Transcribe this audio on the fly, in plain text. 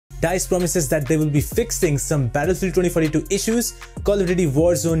DICE promises that they will be fixing some Battlefield 2042 issues, Call of Duty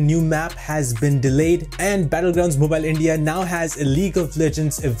Warzone new map has been delayed, and Battlegrounds Mobile India now has a League of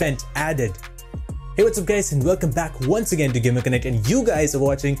Legends event added. Hey, what's up guys, and welcome back once again to GamerConnect, and you guys are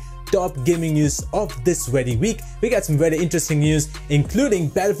watching top gaming news of this very week. We got some very interesting news, including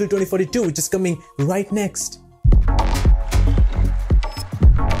Battlefield 2042, which is coming right next.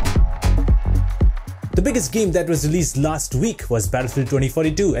 The biggest game that was released last week was Battlefield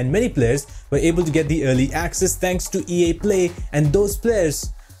 2042, and many players were able to get the early access thanks to EA Play, and those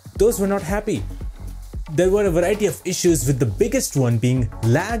were not happy. There were a variety of issues, with the biggest one being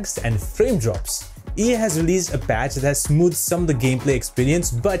lags and frame drops. EA has released a patch that has smoothed some of the gameplay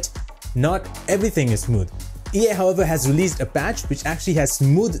experience, but not everything is smooth. EA, however, has released a patch which actually has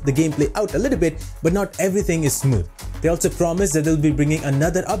smoothed the gameplay out a little bit, but not everything is smooth. They also promised that they'll be bringing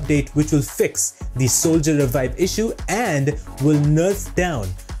another update which will fix the soldier revive issue and will nerf down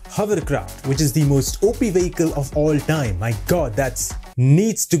hovercraft, which is the most OP vehicle of all time. My god, that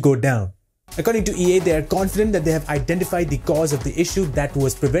needs to go down. According to EA, they are confident that they have identified the cause of the issue that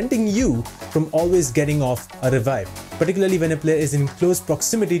was preventing you from always getting off a revive, particularly when a player is in close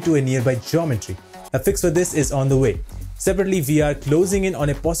proximity to a nearby geometry. A fix for this is on the way. Separately, we are closing in on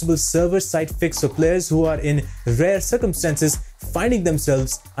a possible server-side fix for players who are in rare circumstances finding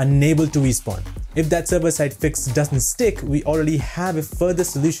themselves unable to respawn. If that server-side fix doesn't stick, we already have a further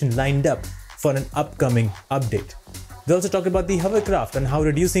solution lined up for an upcoming update. They also talk about the hovercraft and how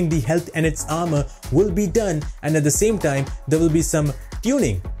reducing the health and its armor will be done, and at the same time there will be some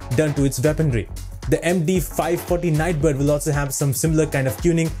tuning done to its weaponry. The MD540 Nightbird will also have some similar kind of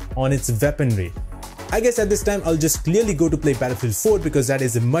tuning on its weaponry. I guess at this time I'll just clearly go to play Battlefield 4 because that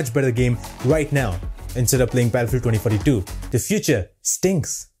is a much better game right now instead of playing Battlefield 2042. The future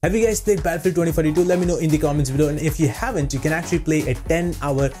stinks. Have you guys played Battlefield 2042? Let me know in the comments below, and if you haven't, you can actually play a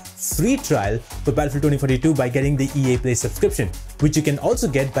 10-hour free trial for Battlefield 2042 by getting the EA Play subscription, which you can also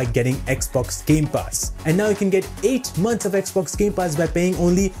get by getting Xbox Game Pass. And now you can get 8 months of Xbox Game Pass by paying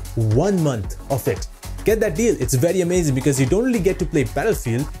only 1 month of it. Get that deal. It's very amazing because you don't only get to play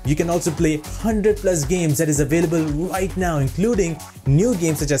Battlefield, you can also play 100 plus games that is available right now, including new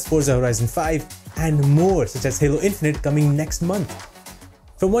games such as Forza Horizon 5 and more, such as Halo Infinite coming next month.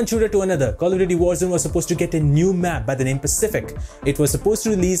 From one shooter to another, Call of Duty Warzone was supposed to get a new map by the name Pacific. It was supposed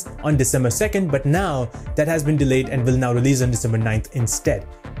to release on December 2nd, but now that has been delayed and will now release on December 9th instead.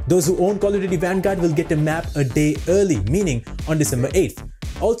 Those who own Call of Duty Vanguard will get a map a day early, meaning on December 8th.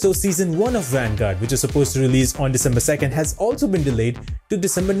 Also, Season 1 of Vanguard, which is supposed to release on December 2nd, has also been delayed to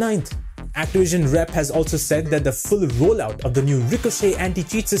December 9th. Activision Rep has also said that the full rollout of the new Ricochet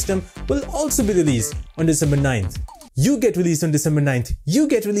anti-cheat system will also be released on December 9th. You get released on December 9th. You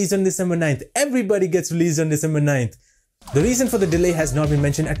get released on December 9th. Everybody gets released on December 9th. The reason for the delay has not been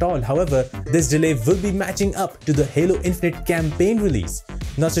mentioned at all. However, this delay will be matching up to the Halo Infinite campaign release.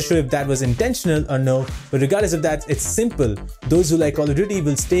 Not so sure if that was intentional or no, but regardless of that, it's simple. Those who like Call of Duty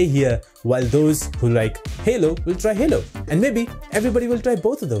will stay here, while those who like Halo will try Halo. And maybe everybody will try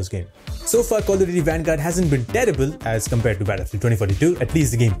both of those games. So far, Call of Duty Vanguard hasn't been terrible as compared to Battlefield 2042, at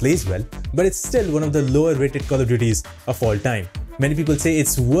least the game plays well, but it's still one of the lower rated Call of Duties of all time. Many people say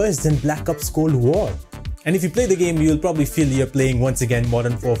it's worse than Black Ops Cold War. And if you play the game, you'll probably feel you're playing once again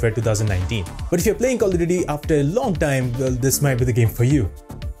Modern Warfare 2019. But if you're playing Call of Duty after a long time, well, this might be the game for you.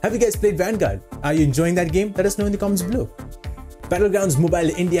 Have you guys played Vanguard? Are you enjoying that game? Let us know in the comments below. Battlegrounds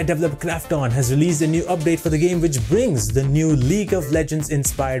Mobile India developer Krafton has released a new update for the game which brings the new League of Legends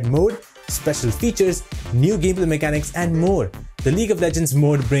inspired mode, special features, new gameplay mechanics and more. The League of Legends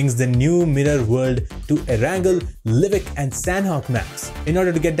mode brings the new mirror world to Erangel, Livik and Sandhawk maps. In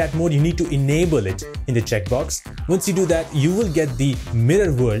order to get that mode, you need to enable it in the checkbox. Once you do that, you will get the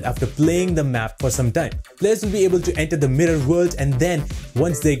mirror world after playing the map for some time. Players will be able to enter the mirror world, and then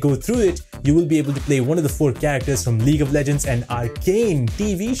once they go through it, you will be able to play one of the 4 characters from League of Legends and Arcane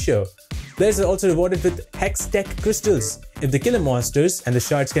TV show. Players are also rewarded with Hex Tech crystals if they kill monsters, and the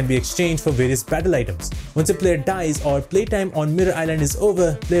shards can be exchanged for various battle items. Once a player dies or playtime on Mirror Island is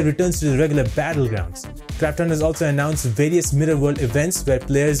over, player returns to the regular battlegrounds. Krafton has also announced various Mirror World events where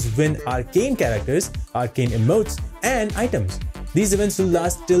players win Arcane characters, Arcane emotes, and items. These events will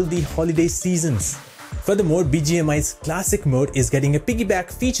last till the holiday seasons. Furthermore, BGMI's Classic mode is getting a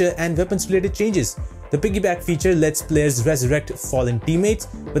piggyback feature and weapons related changes. The piggyback feature lets players resurrect fallen teammates,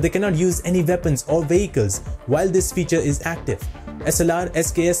 but they cannot use any weapons or vehicles while this feature is active. SLR,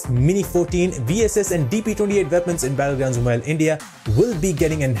 SKS, Mini 14, VSS and DP28 weapons in Battlegrounds Mobile India will be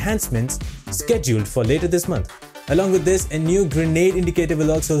getting enhancements scheduled for later this month. Along with this, a new grenade indicator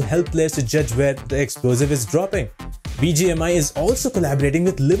will also help players to judge where the explosive is dropping. BGMI is also collaborating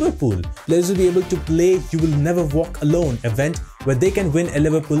with Liverpool. Players will be able to play You Will Never Walk Alone event where they can win a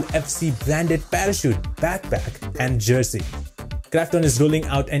Liverpool FC branded parachute, backpack and jersey. Krafton is rolling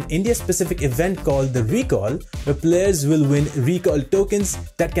out an India-specific event called The Recall, where players will win recall tokens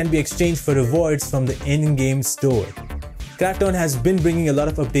that can be exchanged for rewards from the in-game store. Krafton has been bringing a lot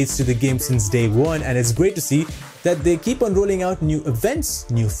of updates to the game since day one, and it's great to see that they keep on rolling out new events,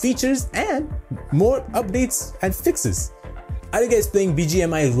 new features, and more updates and fixes. Are you guys playing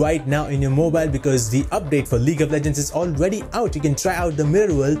BGMI right now in your mobile? Because the update for League of Legends is already out. You can try out the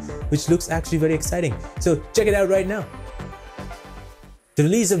mirror world, which looks actually very exciting. So check it out right now. The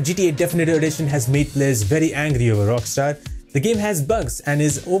release of GTA Definitive Edition has made players very angry over Rockstar. The game has bugs and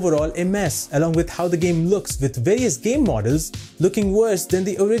is overall a mess, along with how the game looks, with various game models looking worse than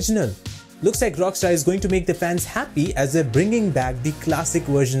the original. Looks like Rockstar is going to make the fans happy as they're bringing back the classic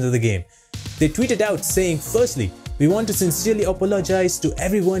versions of the game. They tweeted out saying, "Firstly, we want to sincerely apologize to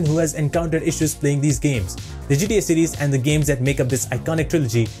everyone who has encountered issues playing these games. The GTA series and the games that make up this iconic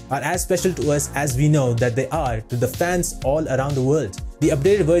trilogy are as special to us as we know that they are to the fans all around the world. The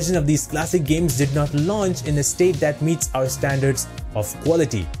updated version of these classic games did not launch in a state that meets our standards of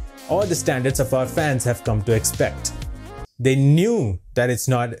quality, or the standards of our fans have come to expect." They knew that it's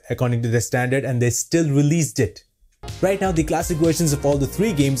not according to their standard and they still released it. Right now, the classic versions of all the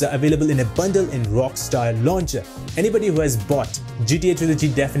three games are available in a bundle in Rockstar Launcher. Anybody who has bought GTA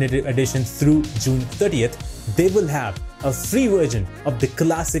Trilogy Definitive Edition through June 30th, they will have a free version of the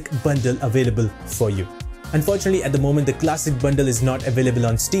classic bundle available for you. Unfortunately, at the moment, the classic bundle is not available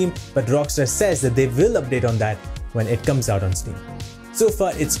on Steam, but Rockstar says that they will update on that when it comes out on Steam. So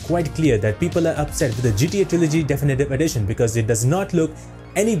far, it's quite clear that people are upset with the GTA Trilogy Definitive Edition because it does not look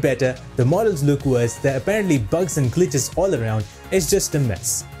any better, the models look worse, there are apparently bugs and glitches all around, it's just a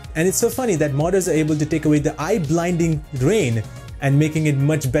mess. And it's so funny that modders are able to take away the eye-blinding rain and making it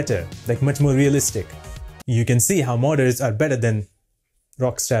much better, like much more realistic. You can see how modders are better than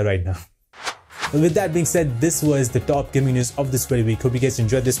Rockstar right now. Well, with that being said, this was the top gaming news of this very week. Hope you guys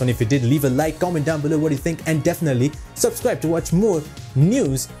enjoyed this one. If you did, leave a like, comment down below what you think, and definitely subscribe to watch more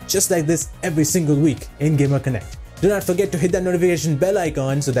news just like this every single week in GamerConnect. Do not forget to hit that notification bell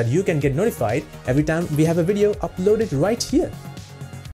icon so that you can get notified every time we have a video uploaded right here.